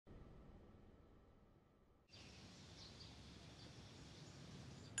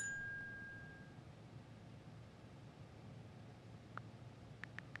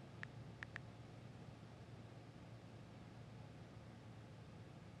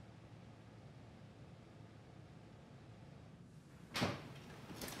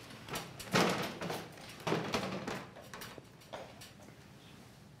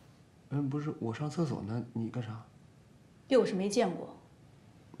不是我上厕所呢，你干啥？又是没见过。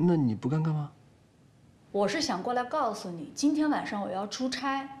那你不干嘛？我是想过来告诉你，今天晚上我要出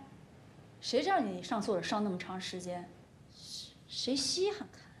差。谁让你上厕所上那么长时间？谁稀罕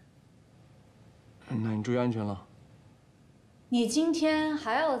看？那你注意安全了。你今天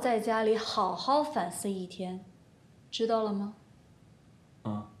还要在家里好好反思一天，知道了吗？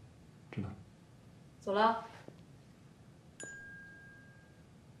啊，知道。走了。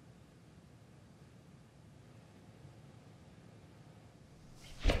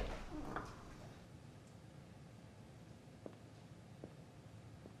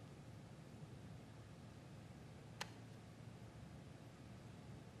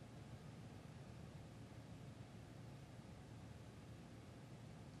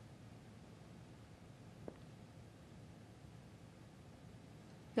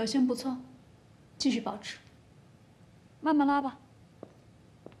表现不错，继续保持，慢慢拉吧。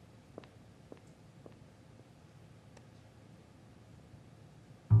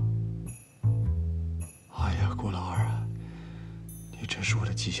哎呀，郭老二啊，你真是我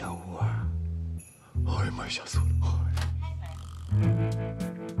的吉祥物啊！哎呀妈呀，吓死我了！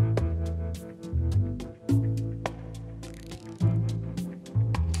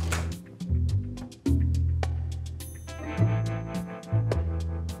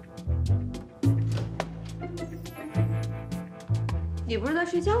你不是在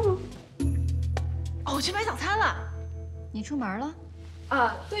睡觉吗？哦，我去买早餐了。你出门了？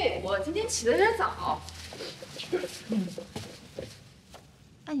啊，对，我今天起得有点早。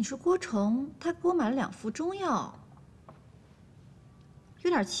哎，你说郭崇他给我买了2副中药，有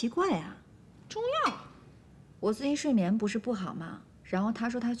点奇怪啊。中药？我最近睡眠不是不好吗？然后他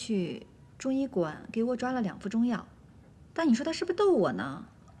说他去中医馆给我抓了2副中药，但你说他是不是逗我呢？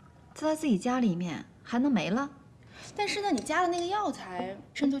在他自己家里面还能没了？但是呢，你加的那个药材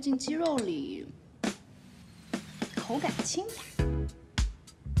渗透进肌肉里，口感清淡。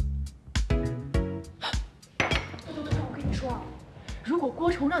我跟你说啊，如果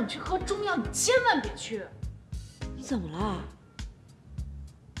郭崇让你去喝中药，你千万别去。你怎么了？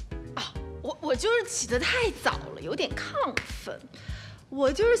啊，我就是起得太早了，有点亢奋。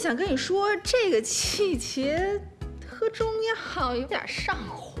我就是想跟你说，这个季节喝中药有点上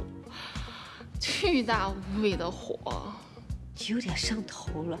火。巨大无比的火，有点上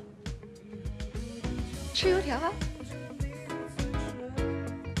头了。吃油条啊！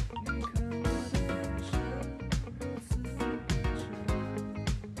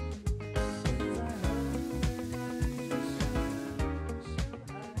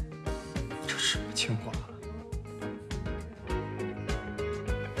这什么情况啊？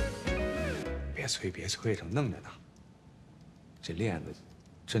别催，别催，正弄着呢。这链子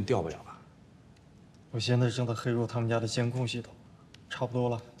真掉不了吧？我现在正在黑入他们家的监控系统，差不多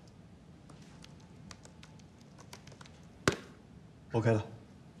了。OK 了，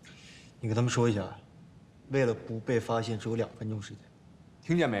你跟他们说一下，为了不被发现，只有2分钟时间。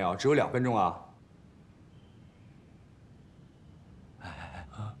听见没有？只有2分钟啊！哎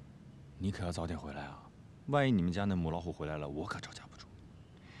啊！你可要早点回来啊！万一你们家那母老虎回来了，我可招架不住。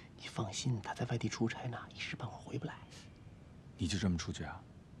你放心，他在外地出差呢，一时半会儿回不来。你就这么出去啊？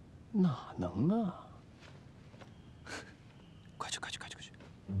哪能啊！快去，快去，快去，快去！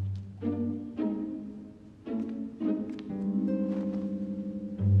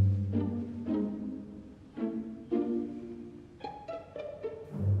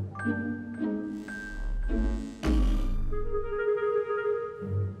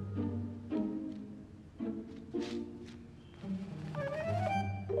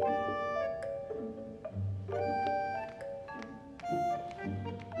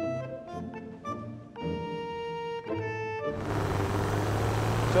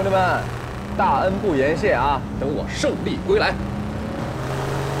兄弟们，大恩不言谢啊！等我胜利归来。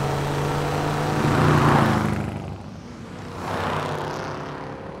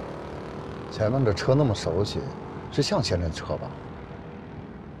前面这车那么熟悉，是向先生的车吧？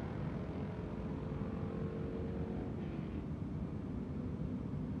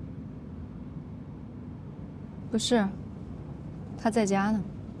不是，他在家呢。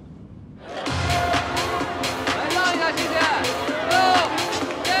来让一下，谢谢。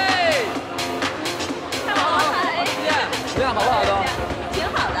怎么样，好不好都？挺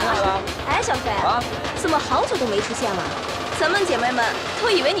好的。挺好的。哎，小飞啊，怎么好久都没出现了？咱们姐妹们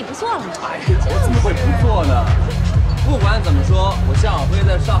都以为你不做了呢。哎呀，我怎么会不做呢？不管怎么说，我向小飞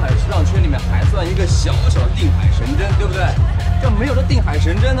在上海时尚圈里面还算一个小小的定海神针，对不对？要没有这定海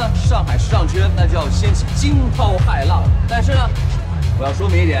神针呢，上海时尚圈那就要掀起惊涛骇浪。但是呢，我要说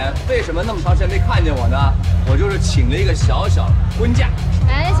明一点，为什么那么长时间没看见我呢？我就是请了一个小小的婚假。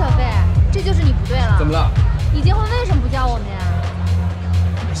哎，小飞，这就是你不对了。怎么了？你结婚为什么不叫我们呀？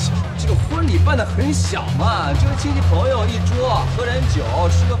这个婚礼办得很小嘛，就是亲戚朋友一桌，喝点酒，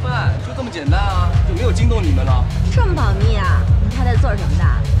吃个饭，就这么简单啊，就没有惊动你们了。这么保密啊？他在做什么的？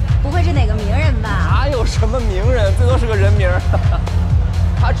不会是哪个名人吧？哪有什么名人，最多是个人名。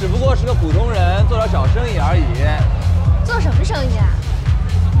他只不过是个普通人，做点小生意而已。做什么生意啊？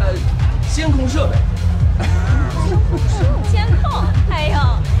监控设备。监控？哎呦，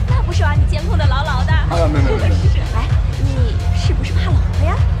那不是把你监控的牢牢的。没有。哎，你是不是怕老婆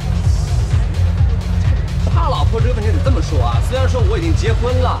呀？怕老婆这个问题得这么说啊，虽然说我已经结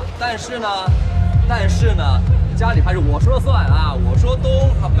婚了，但是呢，家里还是我说了算啊，我说东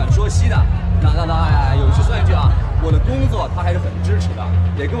他不敢说西的。那有一句算一句啊，我的工作他还是很支持的，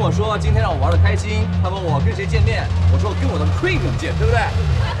也跟我说今天让我玩得开心。他问我跟谁见面，我说跟我的 Queen 见，对不对？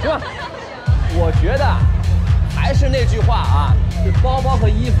是吧？我觉得还是那句话啊，这包包和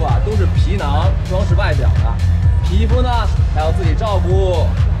衣服啊都是皮囊，装饰外表的，皮肤呢还要自己照顾，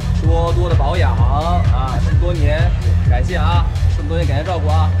多多的保养啊。这么多年，感谢啊，这么多年感谢照顾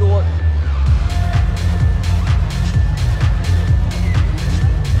啊，多。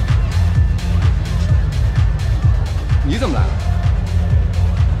你怎么来了？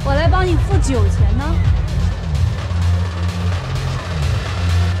我来帮你付酒钱呢。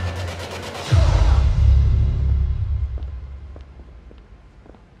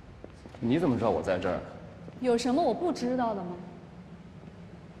你怎么知道我在这儿？有什么我不知道的吗？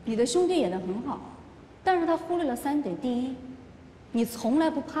你的兄弟演得很好，但是他忽略了3点：第一，你从来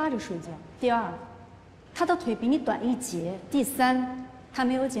不趴着睡觉；第二，他的腿比你短1截；第三，他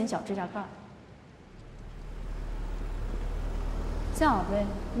没有剪脚指甲盖。向小飞，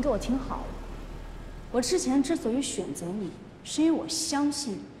你给我听好了，我之前之所以选择你，是因为我相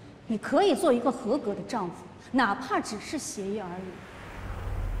信你可以做一个合格的丈夫，哪怕只是协议而已。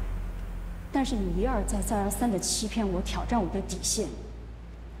但是你一而再再而三的欺骗我，挑战我的底线。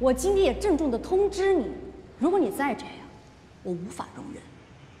我今天也郑重的通知你，如果你再这样，我无法容忍。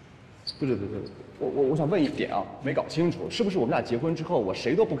不是，我想问一点啊，没搞清楚，是不是我们俩结婚之后，我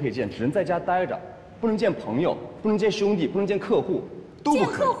谁都不可以见，只能在家待着，不能见朋友，不能见兄弟，不能见客户，都不可以。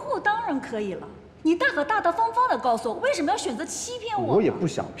见客户当然可以了，你大可大大方方的告诉我，为什么要选择欺骗我？我也不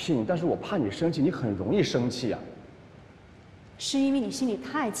想骗，但是我怕你生气，你很容易生气啊。是因为你心里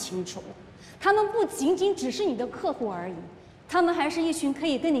太清楚了，他们不仅仅只是你的客户而已，他们还是一群可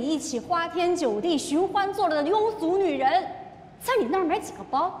以跟你一起花天酒地、寻欢作乐的庸俗女人，在你那儿买几个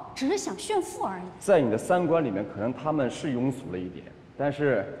包，只是想炫富而已。在你的三观里面，可能他们是庸俗了一点，但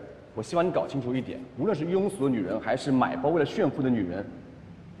是我希望你搞清楚一点，无论是庸俗的女人，还是买包为了炫富的女人，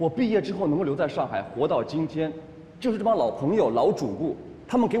我毕业之后能够留在上海活到今天，就是这帮老朋友、老主顾，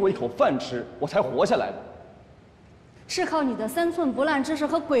他们给我一口饭吃，我才活下来的。是靠你的3寸不烂之舌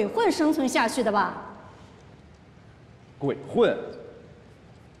和鬼混生存下去的吧？鬼混？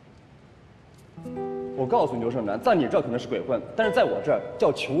我告诉你，刘胜男，在你这儿可能是鬼混，但是在我这儿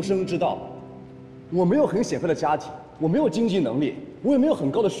叫求生之道。我没有很显赫的家庭，我没有经济能力，我也没有很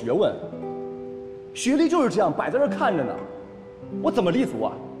高的学问，学历就是这样摆在这儿看着呢。我怎么立足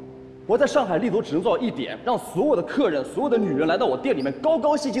啊？我在上海立足只能做到一点，让所有的客人、所有的女人来到我店里面，高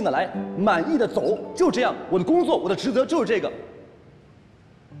高兴兴的来，满意的走，就这样。我的工作，我的职责就是这个。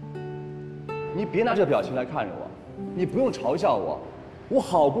你别拿这个表情来看着我，你不用嘲笑我，我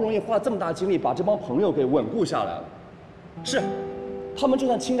好不容易花了这么大精力把这帮朋友给稳固下来了。是，他们就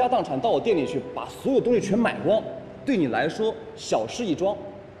算倾家荡产到我店里去，把所有东西全买光，对你来说小事一桩，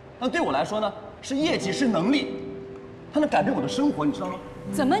但对我来说呢，是业绩，是能力，它能改变我的生活，你知道吗？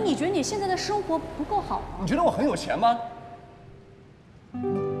怎么？你觉得你现在的生活不够好吗？你觉得我很有钱吗？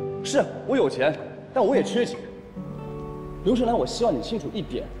是我有钱，但我也缺钱。刘胜男，我希望你清楚一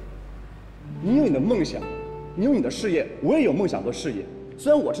点，你有你的梦想，你有你的事业，我也有梦想和事业。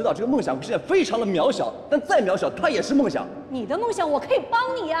虽然我知道这个梦想和事业非常的渺小，但再渺小，它也是梦想。你的梦想我可以帮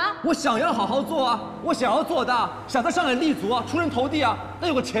你啊！我想要好好做啊，我想要做大，想在上海立足啊，出人头地啊。但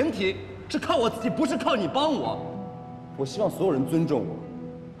有个前提，是靠我自己，不是靠你帮我。我希望所有人尊重我，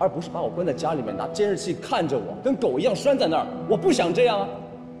而不是把我关在家里面，拿监视器看着我，跟狗一样拴在那儿。我不想这样啊！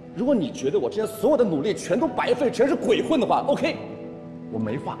如果你觉得我之前所有的努力全都白费，全是鬼混的话 ，OK， 我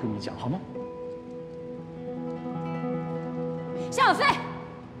没话跟你讲，好吗？向小飞，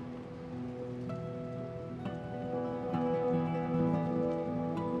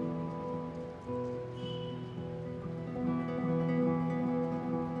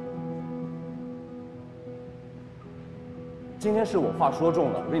今天是我话说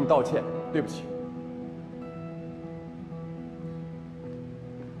重了，我跟你道歉，对不起。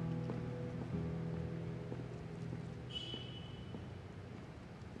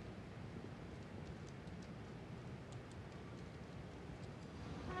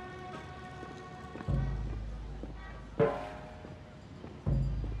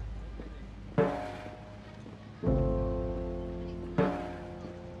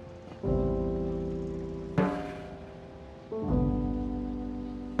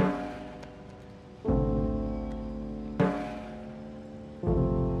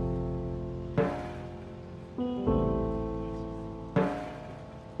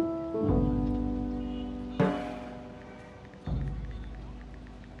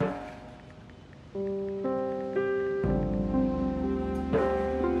川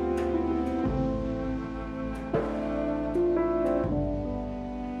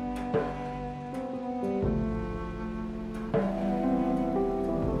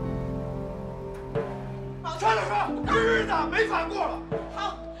老师，这日子没法过了，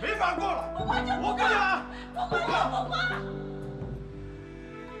好，没法过了。不过就不过，不过。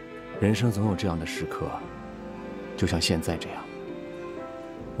人生总有这样的时刻，就像现在这样，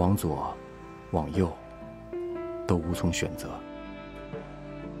往左，往右，都无从选择。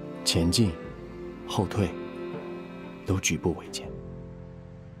前进，后退，都举步维艰。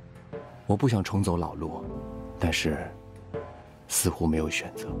我不想重走老路，但是似乎没有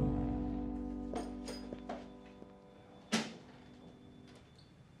选择。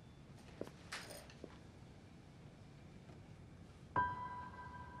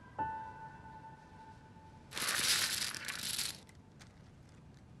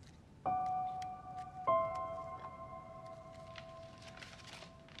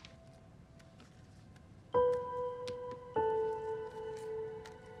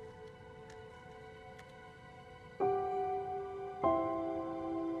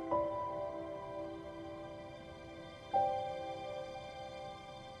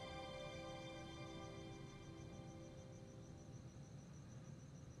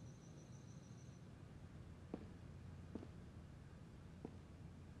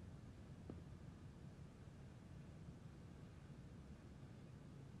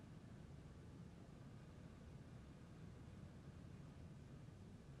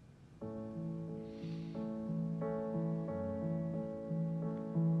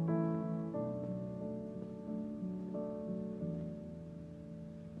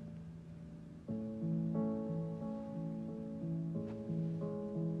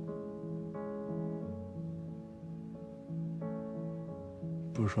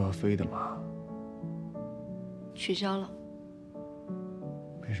不是说要飞的吗？取消了。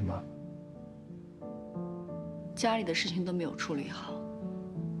为什么？家里的事情都没有处理好，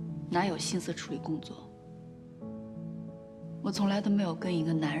哪有心思处理工作？我从来都没有跟一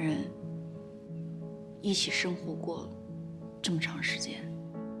个男人一起生活过这么长时间，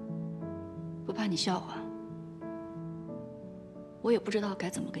不怕你笑话，我也不知道该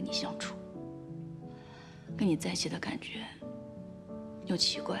怎么跟你相处。跟你在一起的感觉又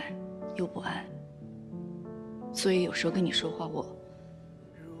奇怪又不安，所以有时候跟你说话我。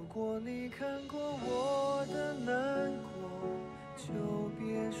如果你看过我的难过，就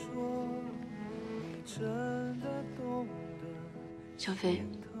别说你真的懂得。小飞，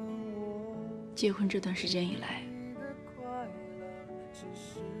结婚这段时间以来，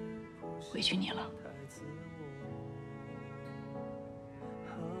委屈你了。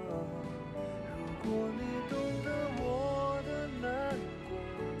如果你懂得我的难过，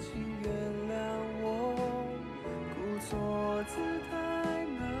请原谅我故作姿态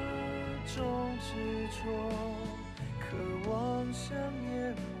那种执着，渴望像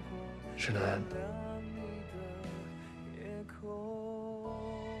烟火石楠，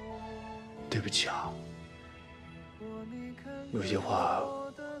对不起啊，有些话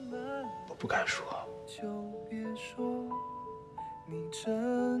我不敢说。就别说你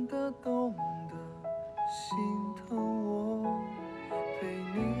真的懂得心疼我，陪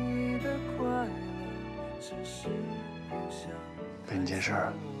你的快乐只是不想。问你件事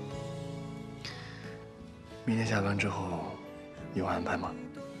儿，明天下班之后你有安排吗？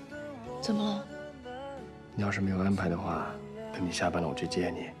怎么了？你要是没有安排的话，等你下班了我去接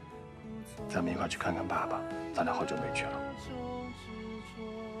你，咱们一块去看看爸爸，咱俩好久没去了。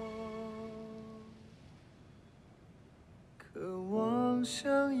渴望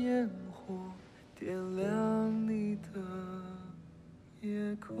像烟火点亮你的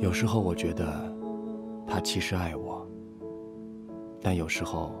夜空。有时候我觉得他其实爱我，但有时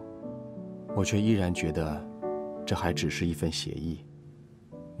候我却依然觉得这还只是一份协议，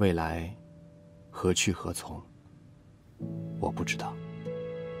未来何去何从，我不知道。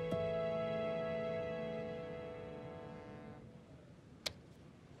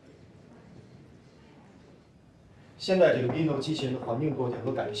现在这个 Windows 机器人的环境构建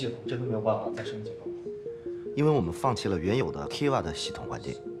和感应系统真的没有办法再升级了，因为我们放弃了原有的 Kiva 的系统环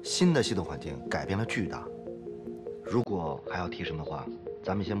境，新的系统环境改变了巨大。如果还要提升的话，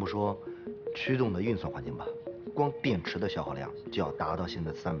咱们先不说驱动的运算环境吧，光电池的消耗量就要达到现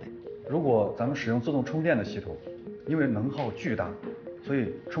在的3倍。如果咱们使用自动充电的系统，因为能耗巨大，所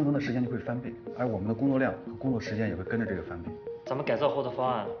以充能的时间就会翻倍，而我们的工作量和工作时间也会跟着这个翻倍。咱们改造后的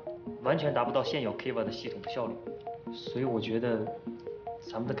方案完全达不到现有 Kiva 的系统的效率，所以我觉得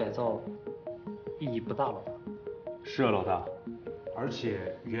咱们的改造意义不大，老大。是啊，老大，而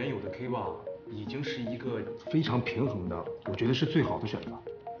且原有的 Kiva 已经是一个非常平衡的，我觉得是最好的选择。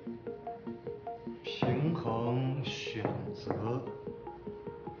平衡选择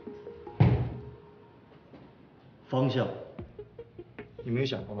方向，你没有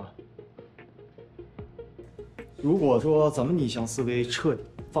想过吗？如果说咱们逆向思维彻底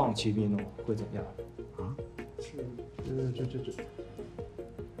放弃运动，会怎么样？啊？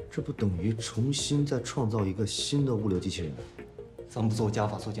这不等于重新再创造一个新的物流机器人？咱们不做加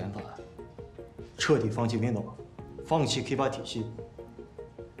法，做减法，彻底放弃运动，放弃 K8 体系，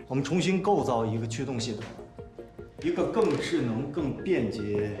我们重新构造一个驱动系统，一个更智能、更便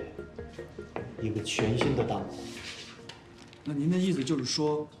捷、一个全新的大脑。那您的意思就是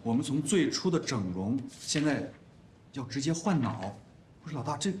说，我们从最初的整容，现在要直接换脑？不是老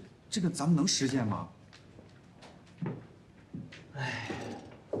大，这个咱们能实现吗？哎，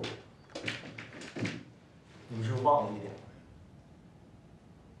你们是不是忘了一点？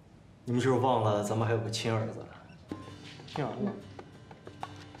你们是不是忘了咱们还有个亲儿子？亲儿子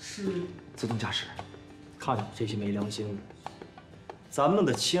是自动驾驶。看你这些没良心的！咱们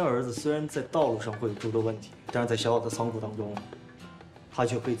的亲儿子虽然在道路上会有诸多问题，但是在小小的仓库当中，他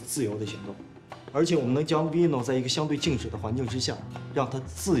却可以自由的行动，而且我们能将 Vino 在一个相对静止的环境之下，让他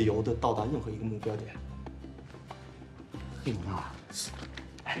自由的到达任何一个目标点。哎妈，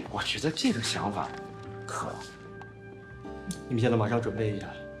哎，我觉得这个想法可……你们现在马上准备一下，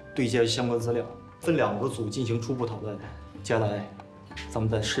对接相关资料，分2个组进行初步讨论，接下来咱们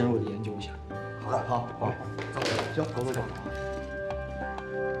再深入的研究一下。好，好，走，行，走。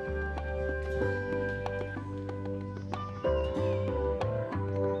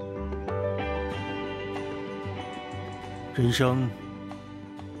人生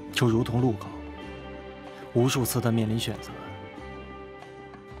就如同路口，无数次的面临选择，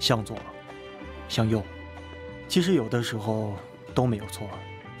向左，向右，其实有的时候都没有错，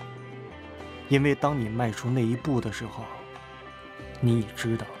因为当你迈出那一步的时候，你已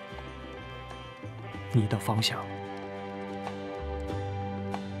知道你的方向。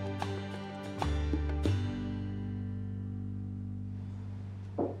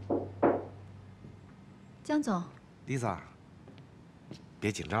江总。Lisa， 别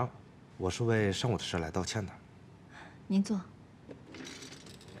紧张，我是为上午的事来道歉的。您坐。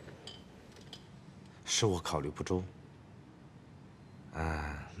是我考虑不周，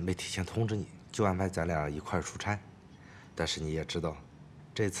没提前通知你，就安排咱俩一块儿出差。但是你也知道，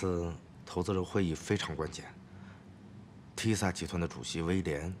这次投资人会议非常关键，Tisa 集团的主席威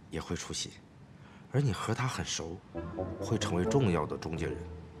廉也会出席，而你和他很熟，会成为重要的中间人。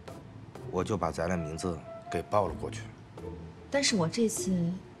我就把咱俩名字给报了过去。但是我这次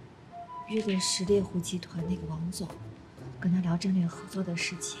约的是猎户集团那个王总，跟他聊战略合作的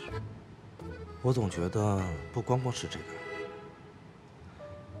事情。我总觉得不光是这个，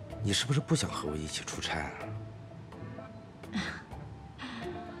你是不是不想和我一起出差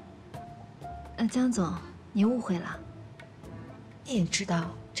啊？江总，你误会了。你也知道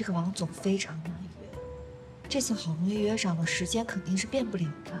这个王总非常难约，这次好容易约上了，时间肯定是变不了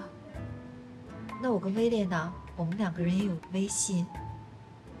的。那我跟威廉呢？我们2个人也有微信，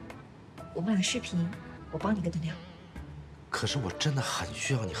我们俩视频，我帮你跟他聊。可是我真的很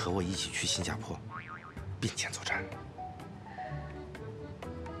需要你和我一起去新加坡，并肩作战。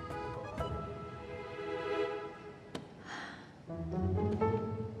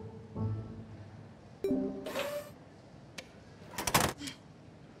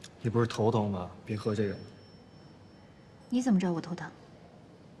你不是头疼吗？别喝这个。你怎么知道我头疼？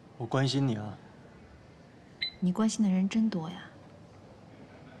我关心你啊。你关心的人真多呀。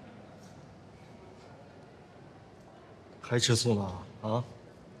还吃醋呢？啊？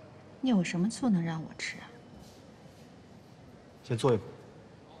你有什么醋能让我吃啊？先坐一会儿。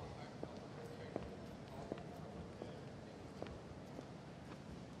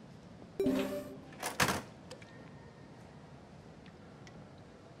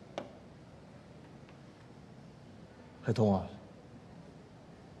还痛啊？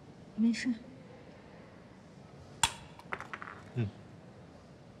没事。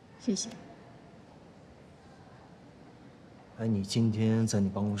谢谢。哎，你今天在你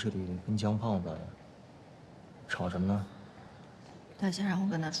办公室里跟江胖子吵什么呢？他想让我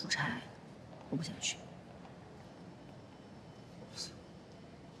跟他出差，我不想去。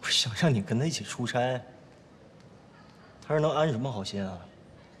不是想让你跟他一起出差，他是能安什么好心啊？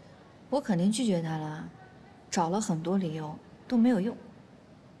我肯定拒绝他了，找了很多理由都没有用。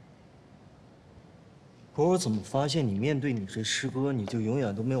可我怎么发现你面对你这师哥，你就永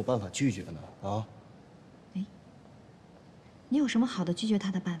远都没有办法拒绝呢？啊？哎，你有什么好的拒绝他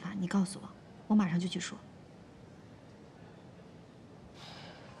的办法？你告诉我，我马上就去说。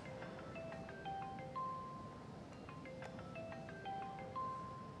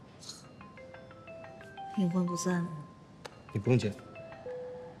阴魂不散。你不用接。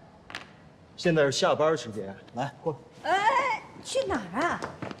现在是下班时间，来过来。哎，去哪儿啊？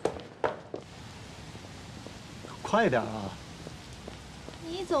快点啊！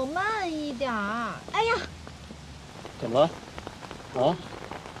你走慢一点儿。哎呀，怎么了？啊？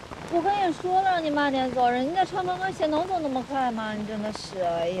我跟你说了，让你慢点走，人家穿高跟鞋能走那么快吗？你真的是，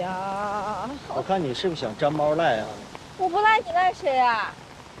哎呀！我看你是不是想沾猫赖啊？我不赖，你赖谁啊？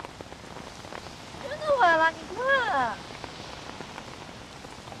真的崴了，你看。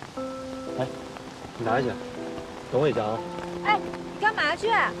哎，你拿去，等我一下啊。哎，你干嘛去？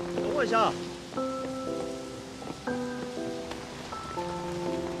等我一下。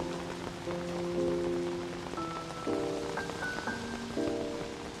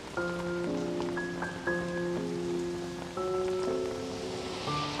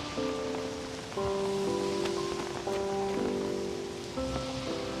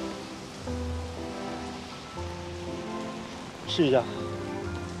试一下。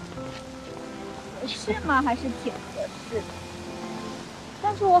是吗？还是挺合适的。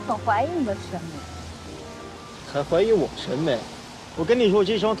但是我很怀疑你的审美。还怀疑我审美？我跟你说，我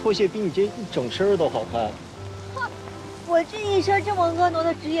这双拖鞋比你这一整身都好看。哼，我这一身这么婀娜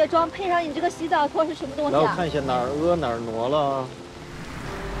的职业装，配上你这个洗澡拖是什么东西啊？来，我看一下哪儿婀哪儿挪了。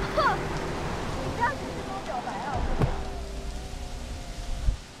哼，你这样子是跟我表白啊？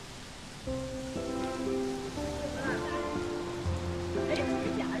哎呀，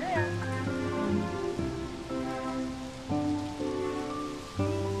你夹着呀。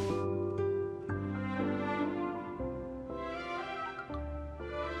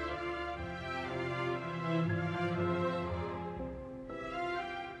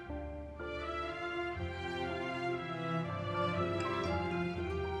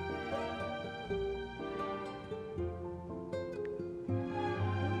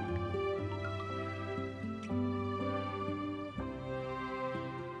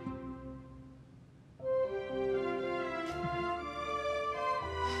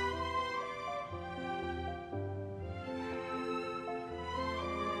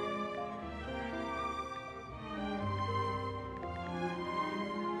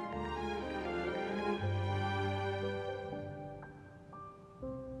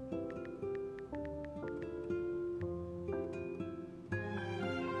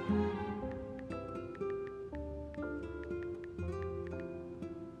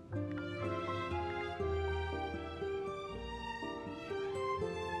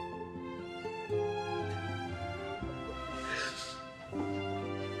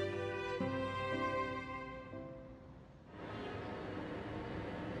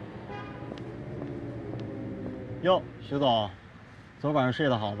哟，徐总，昨晚上睡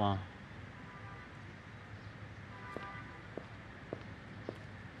得好吗？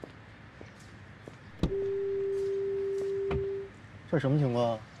这什么情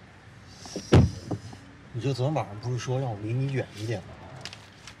况？你这昨天晚上不是说让我离你远一点吗？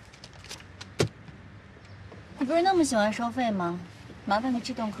你不是那么喜欢收费吗？麻烦你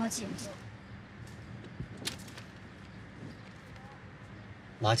智动科技。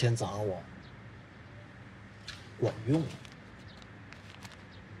拿钱砸我。管用。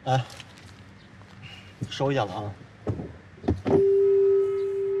哎，收一下了啊！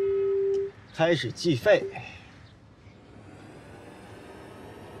开始计费。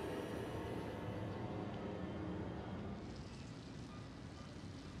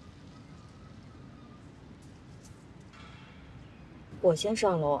我先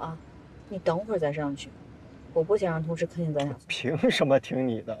上楼啊，你等会儿再上去。我不想让同事看见咱俩。凭什么听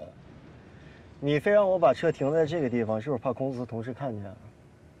你的？你非让我把车停在这个地方，是不是怕公司同事看见啊？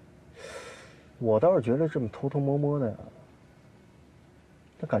我倒是觉得这么偷偷摸摸的呀，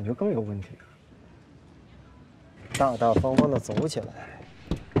那感觉更有问题。大大方方的走起来。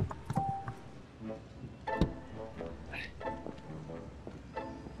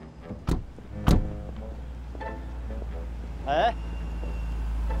哎，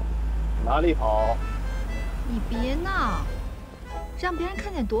哪里跑？你别闹。让别人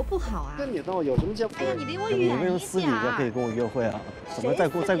看见多不好啊！跟你闹有什么见？哎呀，你离我远一点！你为什么私底下可以跟我约会啊？怎么在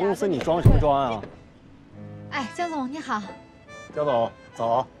公司你装什么装啊？哎，江总你好。江总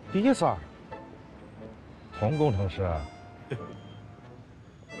早。李三，童工程师。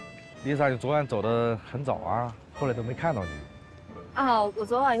李三，你昨晚走得很早啊，后来都没看到你。啊，我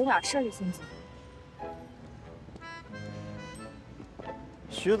昨晚有点事儿，先走。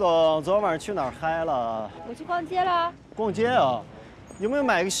徐总，昨晚上去哪儿嗨了？我去逛街了。逛街啊？有没有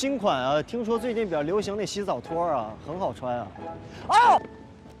买个新款啊？听说最近比较流行那洗澡拖啊，很好穿啊。啊！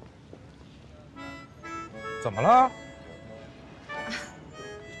怎么了？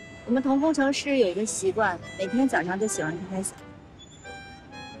我们同工程师有一个习惯，每天早上都喜欢开开嗓。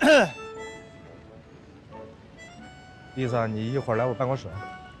丽莎，你一会儿来我办公室。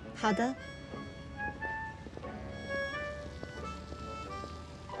好的。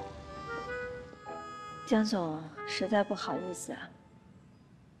江总，实在不好意思啊。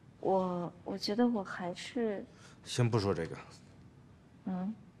我觉得我还是……先不说这个。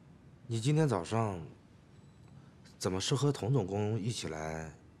嗯。你今天早上怎么是和童总工一起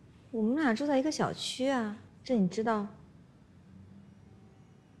来？我们俩住在一个小区啊，这你知道？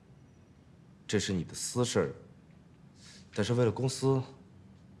这是你的私事儿，但是为了公司，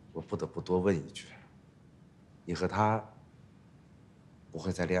我不得不多问一句：你和他不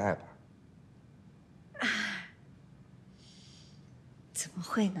会再恋爱吧？怎么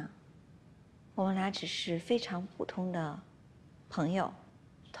会呢？我们俩只是非常普通的朋友、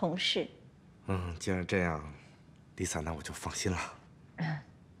同事。既然这样，丽萨，那我就放心了。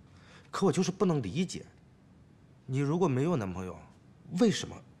可我就是不能理解，你如果没有男朋友，为什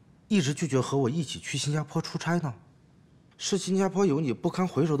么一直拒绝和我一起去新加坡出差呢？是新加坡有你不堪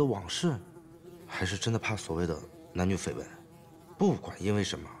回首的往事，还是真的怕所谓的男女绯闻？不管因为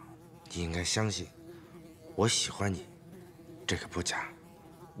什么，你应该相信，我喜欢你，这个不假。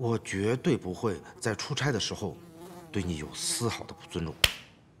我绝对不会在出差的时候对你有丝毫的不尊重。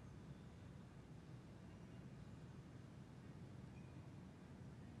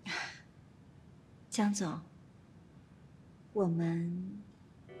江总，我们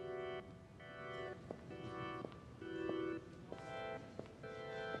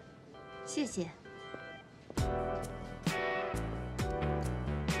谢谢。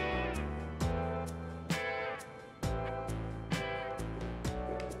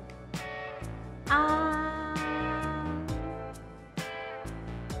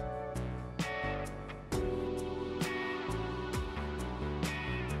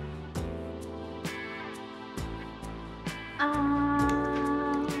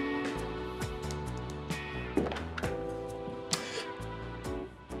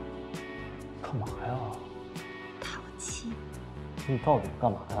干嘛呀？淘气。你到底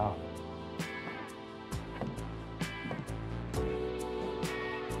干嘛呀？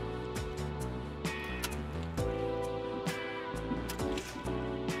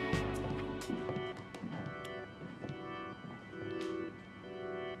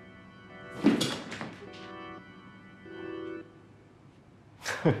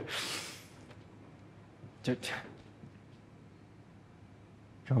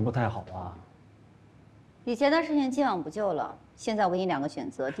这样不太好吧？以前的事情既往不咎了，现在我给你2个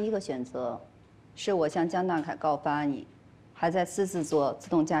选择。第一个选择，是我向江大凯告发你，还在私自做自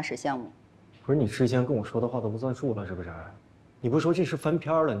动驾驶项目。不是你之前跟我说的话都不算数了，是不是？你不是说这事翻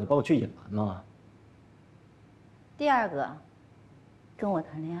篇了，你把我去隐瞒吗？第二个，跟我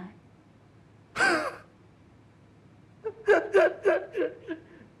谈恋爱。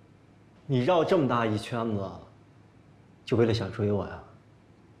你绕这么大一圈子，就为了想追我呀？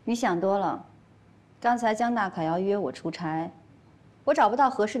你想多了。刚才江大凯要约我出差，我找不到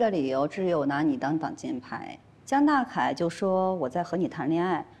合适的理由，只有拿你当挡箭牌。江大凯就说我在和你谈恋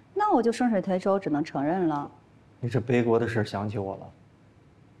爱，那我就顺水推舟，只能承认了。你这背锅的事想起我了。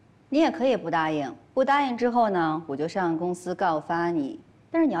你也可以不答应，不答应之后呢，我就上公司告发你。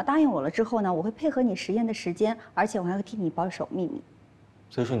但是你要答应我了之后呢，我会配合你实验的时间，而且我还会替你保守秘密。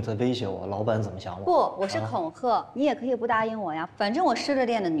所以说你在威胁我，老板怎么想我？不，我是恐吓。你也可以不答应我呀，反正我失了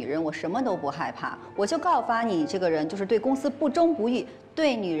恋的女人，我什么都不害怕。我就告发你这个人就是对公司不忠不义，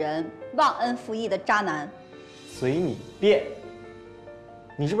对女人忘恩负义的渣男。随你便。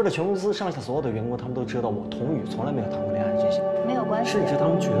你是不是全公司上下所有的员工，他们都知道我童语从来没有谈过恋爱这些？没有关系。甚至他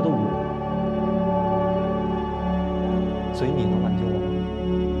们觉得我，所以你能挽救我吗？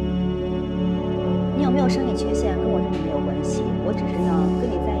你有没有生理缺陷跟我真的没有关系，我只是呢跟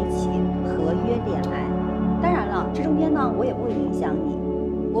你在一起合约恋爱。当然了，这中间呢我也不会影响你。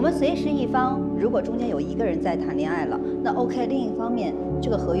我们随时一方，如果中间有一个人在谈恋爱了，那 OK， 另一方面这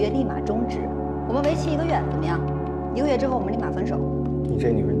个合约立马终止。我们为期1个月，怎么样？1个月之后我们立马分手。你这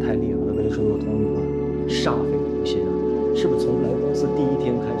女人太厉害了，为了追我童语了，煞费苦心啊！是不是从来公司第1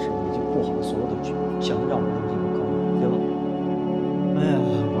天开始你就布好了所有的局，想让我入这个坑，对吧？哎呀，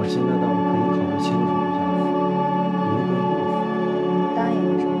我现在倒是可以考虑清楚一下，离婚不答应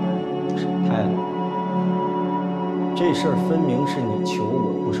是不答应？态度，这事儿分明是你求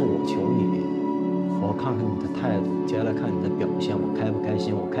我，不是我求你。我看看你的态度，接下来看你的表现，我开不开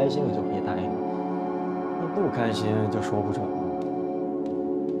心？我开心我就可以答应你，我不开心就说不准了。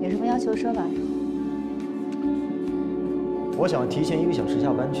有什么要求说吧。我想提前1个小时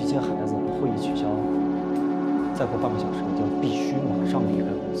下班去接孩子，会议取消。再再过半个小时就必须马上离开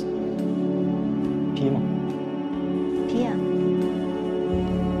公司，批吗？批呀。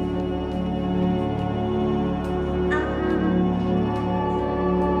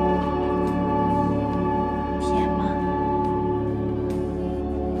甜吗？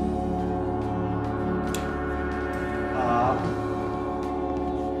啊。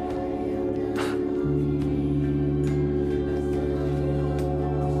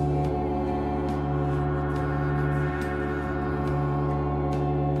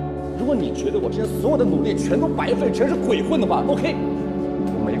如果你觉得我之前所有的努力全都白费，全是鬼混的话 ，OK，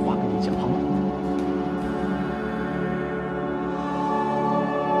 我没话跟你讲，好吗？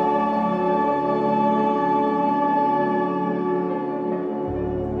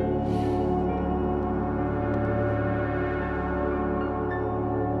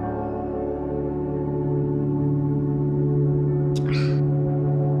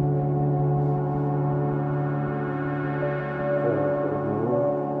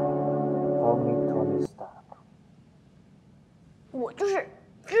我就是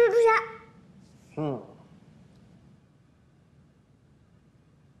蜘蛛侠。嗯。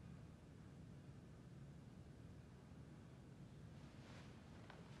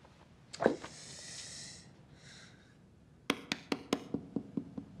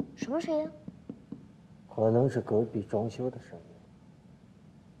什么声音？可能是隔壁装修的声音。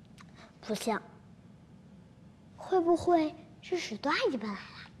不像。会不会是史多阿姨搬来了？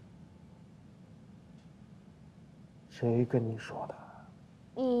谁跟你说的？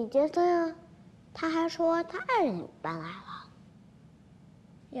李杰森啊，他还说他爱人搬来了，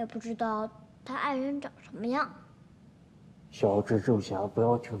也不知道他爱人长什么样。小蜘蛛侠，不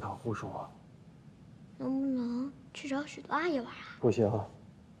要听他胡说。能不能去找许多阿姨玩啊？不行。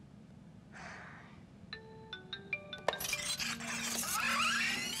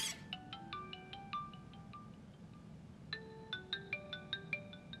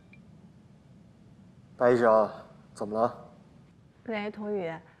白医生，怎么了？喂，童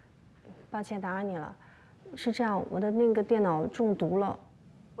宇，抱歉打扰你了。是这样，我的那个电脑中毒了。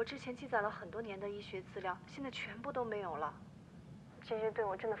我之前记载了很多年的医学资料，现在全部都没有了。这些对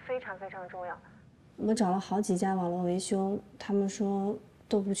我真的非常非常重要。我找了好几家网络维修，他们说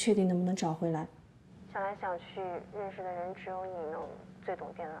都不确定能不能找回来。想来想去，认识的人只有你能最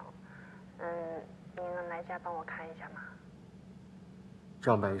懂电脑。你能来家帮我看一下吗？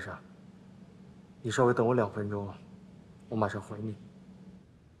这样，白医生，你稍微等我2分钟，我马上回你。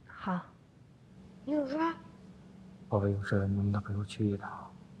好。你有事？宝贝有事，能不能陪我去一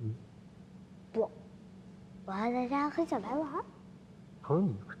趟？不，我要在家和小白玩。可是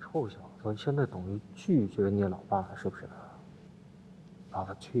你个臭小子，现在等于拒绝你老爸是不是？爸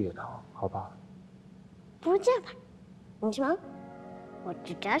爸去一趟，好吧？不是这样吧？你去忙，我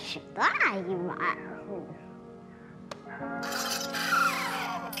只找许多阿姨玩。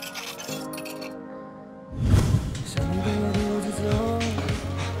像一个夜独自走，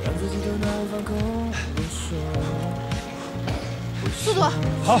让自己头脑放空，不说。速度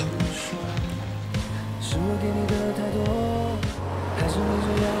好。是我给你的太多，还是你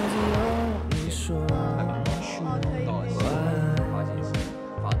这样子有你说？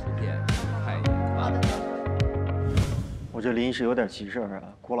发图片，拍一点。我这临时有点急事儿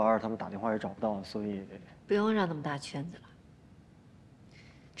啊，郭老二他们打电话也找不到，所以不用绕那么大圈子了。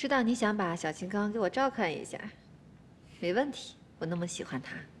知道你想把小金刚给我照看一下，没问题，我那么喜欢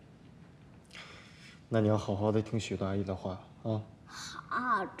他。那你要好好的听许多阿姨的话啊。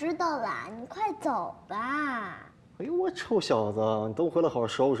好，知道了，你快走吧。哎呦，我臭小子，你等我回来好好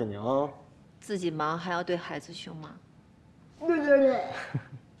收拾你啊！自己忙还要对孩子凶吗？对。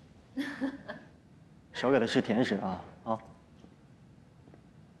少给他吃甜食啊啊！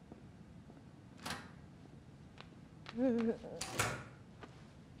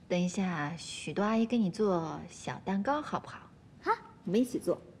等一下，许多阿姨给你做小蛋糕好不好？好，我们一起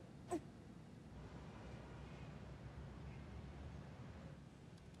做。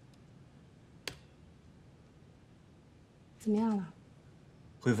怎么样了？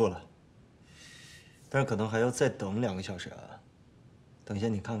恢复了，但是可能还要再等2个小时啊。等一下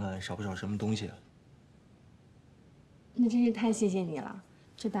你看看少不少什么东西啊？那真是太谢谢你了，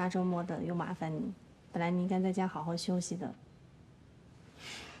这大周末的又麻烦你。本来你应该在家好好休息的，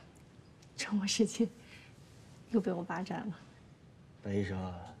周末时间又被我霸占了。白医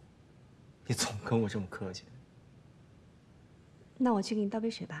生，你总跟我这么客气。那我去给你倒杯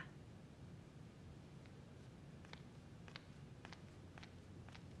水吧。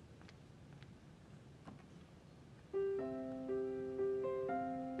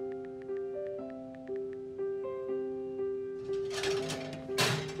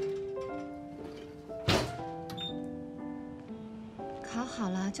好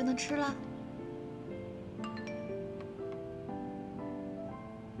了，就能吃了。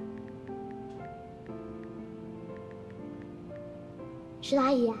石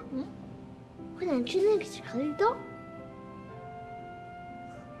大姨，我想吃那个巧克力豆。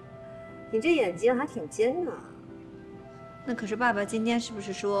你这眼睛还挺尖呢。那可是爸爸今天是不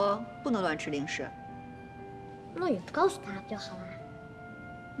是说不能乱吃零食？那也不告诉他就好了。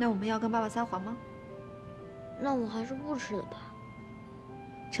那我们要跟爸爸撒谎吗？那我还是不吃了吧。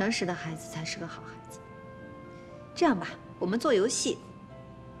诚实的孩子才是个好孩子。这样吧，我们做游戏，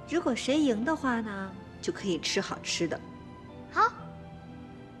如果谁赢的话呢，就可以吃好吃的。好，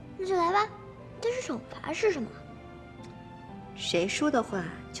那就来吧。但是惩罚是什么？谁输的话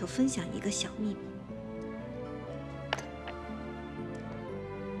就分享一个小秘密。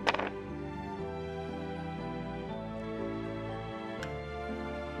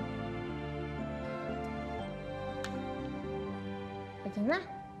我赢了。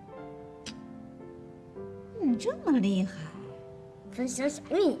你这么厉害，分享小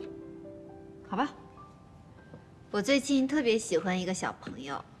秘密。好吧。我最近特别喜欢一个小朋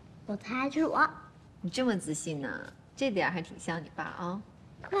友，我猜就是我。你这么自信呢？这点还挺像你爸啊。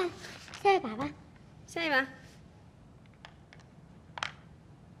快，下一把吧。下一把。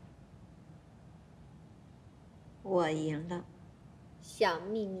我赢了。小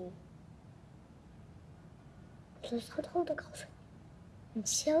秘密。我偷偷的告诉你，你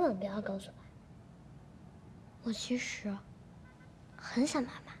千万不要告诉爸。我其实很想妈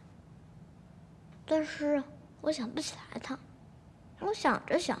妈，但是我想不起来她，我想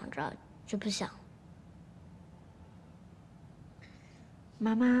着想着就不想。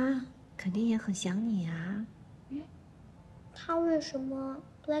妈妈肯定也很想你啊。她为什么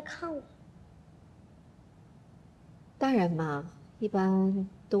不来看我？当然嘛，一般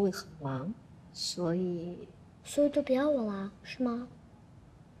都会很忙，所以都不要我了，是吗？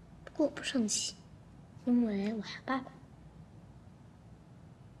不过我不生气，因为我还有爸爸。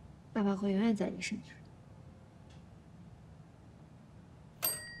爸爸会永远在你身边。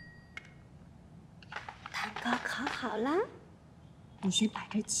蛋糕烤好了，你先摆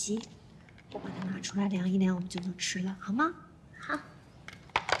着齐，我把它拿出来量一量，我们就能吃了，好吗？好。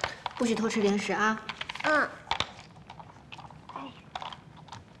不许偷吃零食啊。嗯。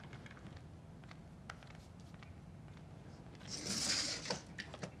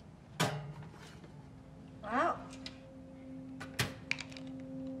哇哦，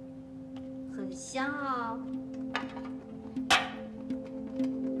很香哦。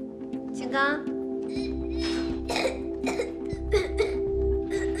金刚。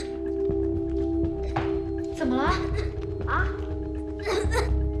怎么了？啊？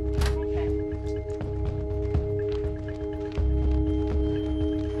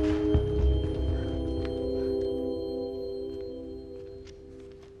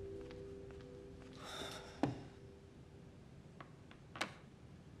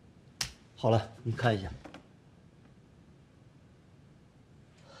好了，你看一下。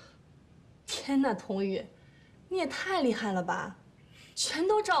天哪，童宇，你也太厉害了吧！全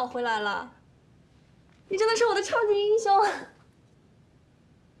都找回来了，你真的是我的超级英雄！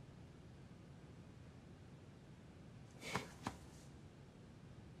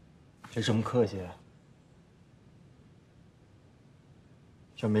没什么客气，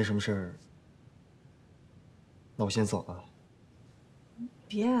要没什么事儿，那我先走了。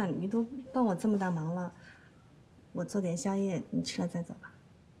别啊，你都帮我这么大忙了，我做点宵夜，你吃了再走吧。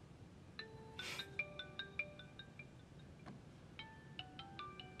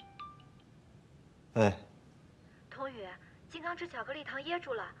哎，童宇，金刚吃巧克力糖噎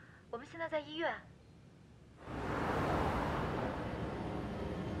住了，我们现在在医院。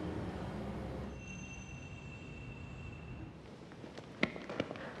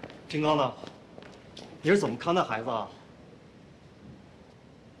金刚呢？你是怎么看待孩子啊？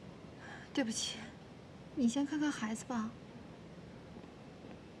对不起，你先看看孩子吧。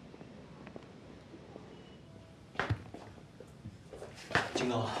金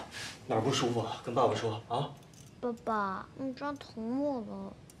刚，哪儿不舒服跟爸爸说啊。爸爸，你这样疼我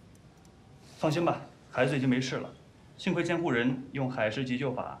了。放心吧，孩子已经没事了，幸亏监护人用海狮急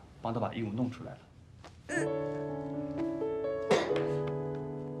救法帮他把异物弄出来了。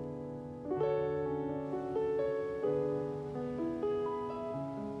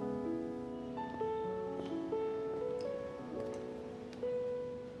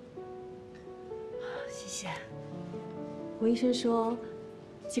谢谢。我医生说，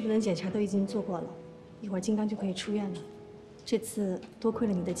基本的检查都已经做过了，一会儿金刚就可以出院了。这次多亏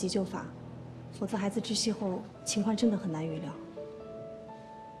了你的急救法，否则孩子窒息后情况真的很难预料。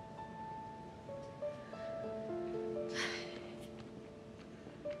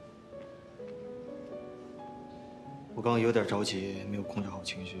我刚刚有点着急，没有控制好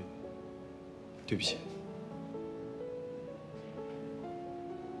情绪，对不起。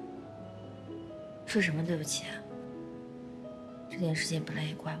说什么对不起啊？这点事情本来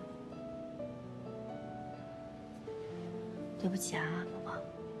也怪我。对不起啊，宝宝，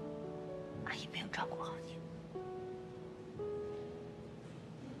阿姨没有照顾好你。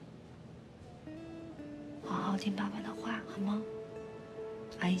好好听爸爸的话，好吗？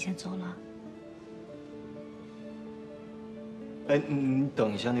阿姨先走了。哎，你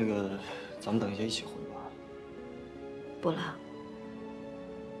等一下，咱们等一下一起回吧。不了，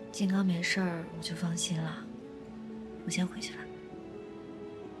金刚没事儿，我就放心了。我先回去了。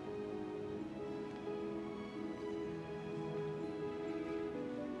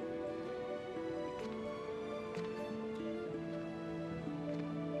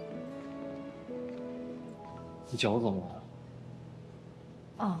你脚怎么了？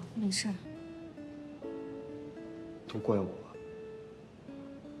哦，没事。都怪我，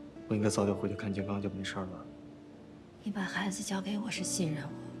我应该早点回去看金刚，就没事了。你把孩子交给我是信任我，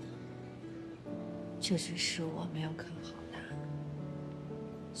确实是我没有看好他，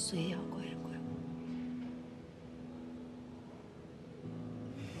所以要怪也怪我。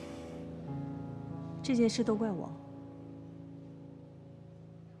这件事都怪我。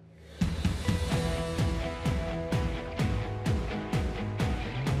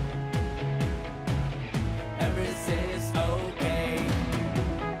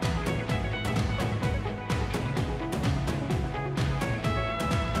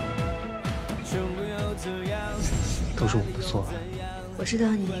都是我的错。我知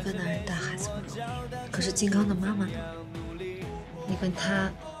道你一个男人带孩子不容易，可是金刚的妈妈呢？你跟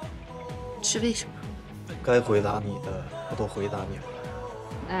她是为什么？该回答你的我都回答你了。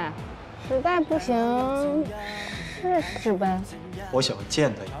哎，实在不行试试呗。我想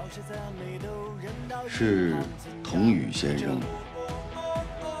见他一面。是童语先生